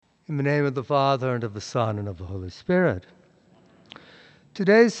In the name of the Father, and of the Son, and of the Holy Spirit.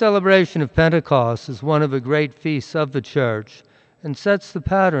 Today's celebration of Pentecost is one of the great feasts of the Church and sets the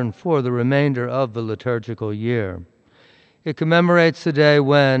pattern for the remainder of the liturgical year. It commemorates the day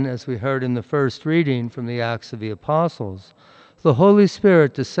when, as we heard in the first reading from the Acts of the Apostles, the Holy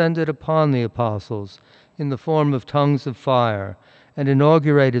Spirit descended upon the apostles in the form of tongues of fire and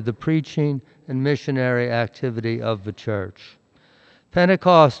inaugurated the preaching and missionary activity of the Church.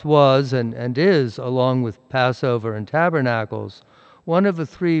 Pentecost was and is, along with Passover and Tabernacles, one of the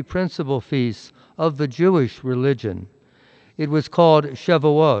three principal feasts of the Jewish religion. It was called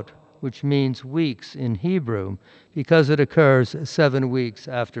Shavuot, which means weeks in Hebrew, because it occurs 7 weeks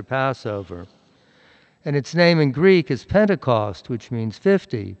after Passover. And its name in Greek is Pentecost, which means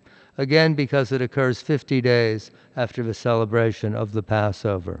 50, again because it occurs 50 days after the celebration of the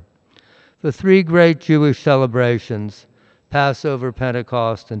Passover. The three great Jewish celebrations, Passover,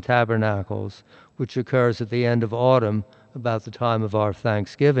 Pentecost, and Tabernacles, which occurs at the end of autumn, about the time of our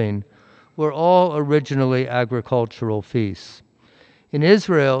Thanksgiving, were all originally agricultural feasts. In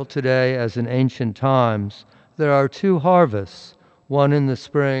Israel today, as in ancient times, there are 2 harvests, one in the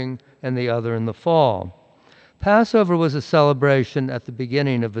spring and the other in the fall. Passover was a celebration at the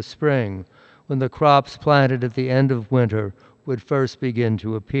beginning of the spring, when the crops planted at the end of winter would first begin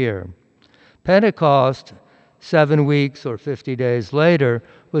to appear. Pentecost, 7 weeks or 50 days later,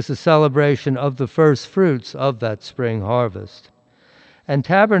 was the celebration of the first fruits of that spring harvest. And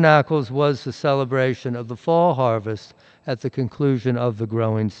Tabernacles was the celebration of the fall harvest at the conclusion of the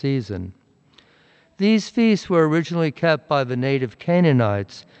growing season. These feasts were originally kept by the native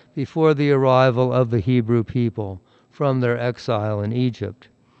Canaanites before the arrival of the Hebrew people from their exile in Egypt.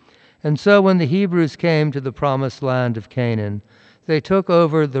 And so when the Hebrews came to the promised land of Canaan, they took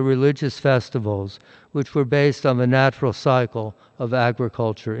over the religious festivals, which were based on the natural cycle of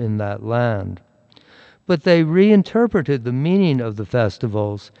agriculture in that land. But they reinterpreted the meaning of the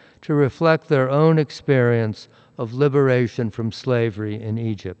festivals to reflect their own experience of liberation from slavery in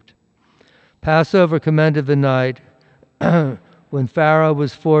Egypt. Passover commended the night when Pharaoh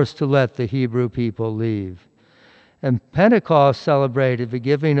was forced to let the Hebrew people leave. And Pentecost celebrated the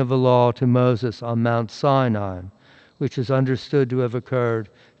giving of the law to Moses on Mount Sinai, which is understood to have occurred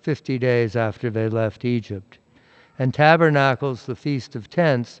 50 days after they left Egypt. And Tabernacles, the Feast of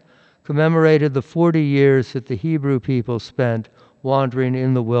Tents, commemorated the 40 years that the Hebrew people spent wandering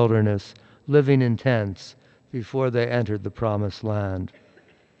in the wilderness, living in tents, before they entered the Promised Land.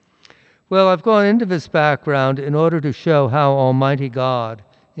 Well, I've gone into this background in order to show how Almighty God,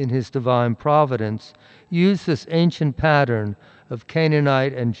 in His divine providence, used this ancient pattern of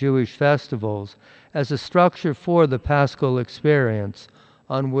Canaanite and Jewish festivals as a structure for the Paschal experience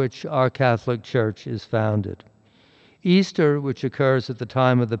on which our Catholic Church is founded. Easter, which occurs at the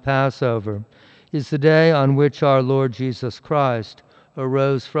time of the Passover, is the day on which our Lord Jesus Christ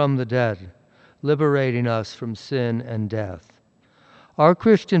arose from the dead, liberating us from sin and death. Our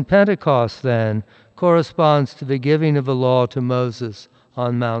Christian Pentecost, then, corresponds to the giving of the law to Moses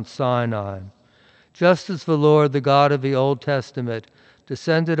on Mount Sinai. Just as the Lord, the God of the Old Testament,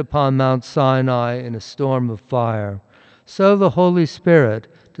 descended upon Mount Sinai in a storm of fire, so the Holy Spirit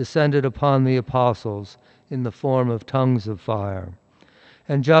descended upon the apostles in the form of tongues of fire.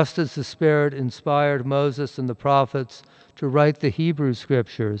 And just as the Spirit inspired Moses and the prophets to write the Hebrew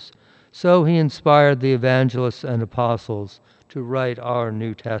Scriptures, so He inspired the evangelists and apostles to write our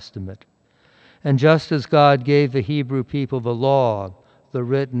New Testament. And just as God gave the Hebrew people the law, the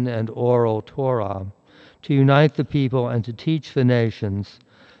written and oral Torah, to unite the people and to teach the nations,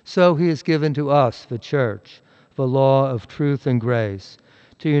 so He has given to us, the Church, the law of truth and grace,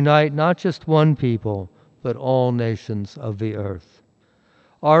 to unite not just one people, but all nations of the earth.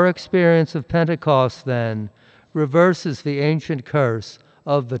 Our experience of Pentecost, then, reverses the ancient curse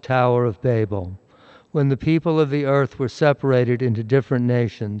of the Tower of Babel, when the people of the earth were separated into different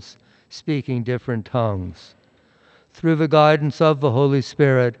nations, speaking different tongues. Through the guidance of the Holy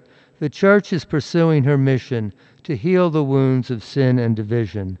Spirit, the Church is pursuing her mission to heal the wounds of sin and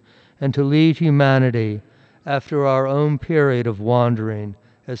division, and to lead humanity, after our own period of wandering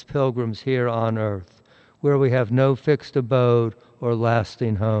as pilgrims here on earth, where we have no fixed abode or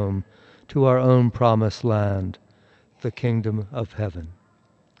lasting home, to our own promised land, the kingdom of heaven.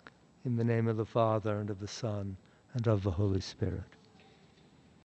 In the name of the Father, and of the Son, and of the Holy Spirit.